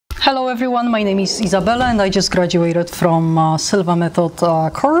Hello everyone, my name is Izabela and I just graduated from Silva Method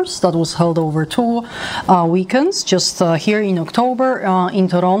course that was held over 2 weekends just here in October in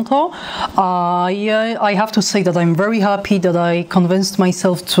Toronto. I have to say that I'm very happy that I convinced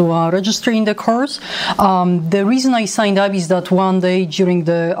myself to register in the course. The reason I signed up is that one day during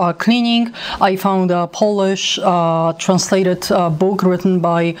the cleaning I found a Polish translated book written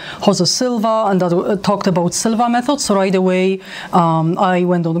by Jose Silva and that talked about Silva Method, so right away I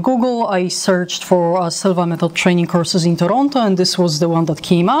went on Google, I searched for Silva Method training courses in Toronto, and this was the one that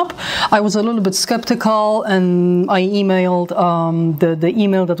came up. I was a little bit skeptical, and I emailed the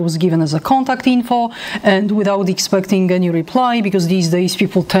email that was given as a contact info, and without expecting any reply, because these days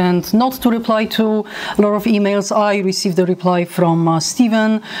people tend not to reply to a lot of emails, I received a reply from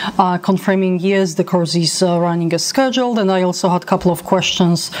Steven confirming yes, the course is running as scheduled, and I also had a couple of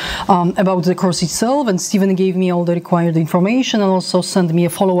questions about the course itself, and Steven gave me all the required information and also sent me a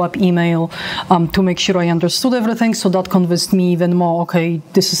follow-up email to make sure I understood everything, so that convinced me even more, okay,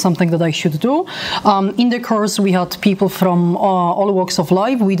 this is something that I should do. In the course we had people from all walks of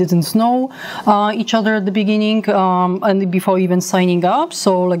life. We didn't know each other at the beginning and before even signing up,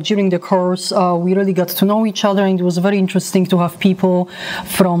 so like during the course we really got to know each other, and it was very interesting to have people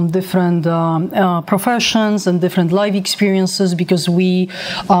from different professions and different life experiences, because we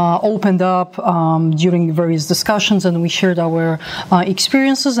opened up during various discussions and we shared our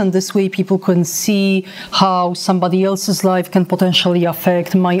experiences, and this way people can see how somebody else's life can potentially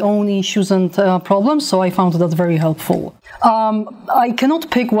affect my own issues and problems, so I found that very helpful. I cannot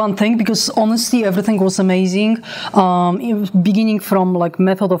pick one thing because honestly everything was amazing, beginning from like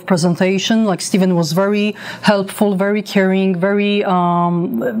method of presentation. Like Steven was very helpful, very caring, very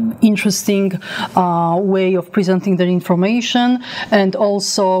interesting way of presenting the information, and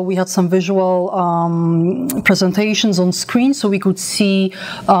also we had some visual presentations on screen so we could see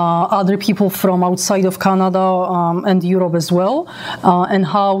other people from outside of Canada and Europe as well, and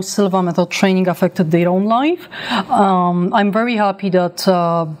how Silva Method training affected their own life. I'm very happy that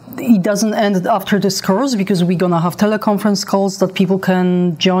it doesn't end after this course, because we're gonna have teleconference calls that people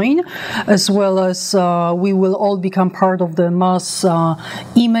can join, as well as we will all become part of the mass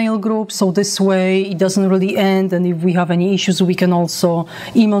email group, so this way it doesn't really end, and if we have any issues we can also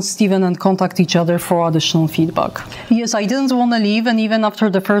email Steven and contact each other for additional feedback. Yes, I didn't want to leave, and even after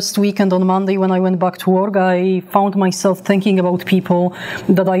the first weekend on Monday when I went back to work, I found myself thinking about people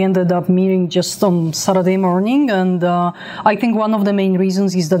that I ended up meeting just on Saturday morning, and I think one of the main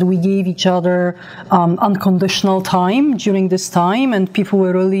reasons is that we gave each other unconditional time during this time, and people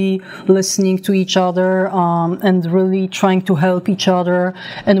were really listening to each other and really trying to help each other,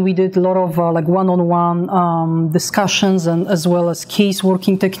 and we did a lot of like one-on-one discussions and as well as case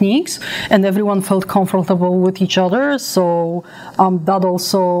working techniques, and everyone felt comfortable with each other, so that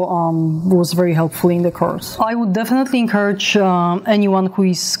also was very helpful in the course. I would definitely encourage anyone who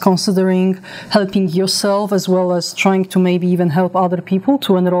is considering helping yourself as well as trying to maybe even help other people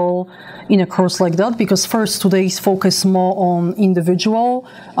to enroll in a course like that, because first 2 days focus more on individual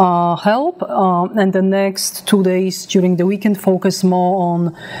help, and the next 2 days during the weekend focus more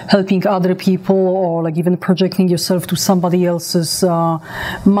on helping other people, or like even projecting yourself to somebody else's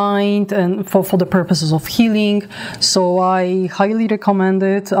mind and for the purposes of healing. So I highly recommend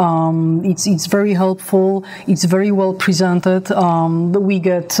it. It's very helpful, it's very well presented. We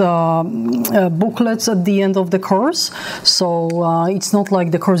get booklets at the end of the course, so it's not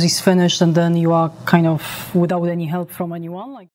like the course is finished and then you are kind of without any help from anyone.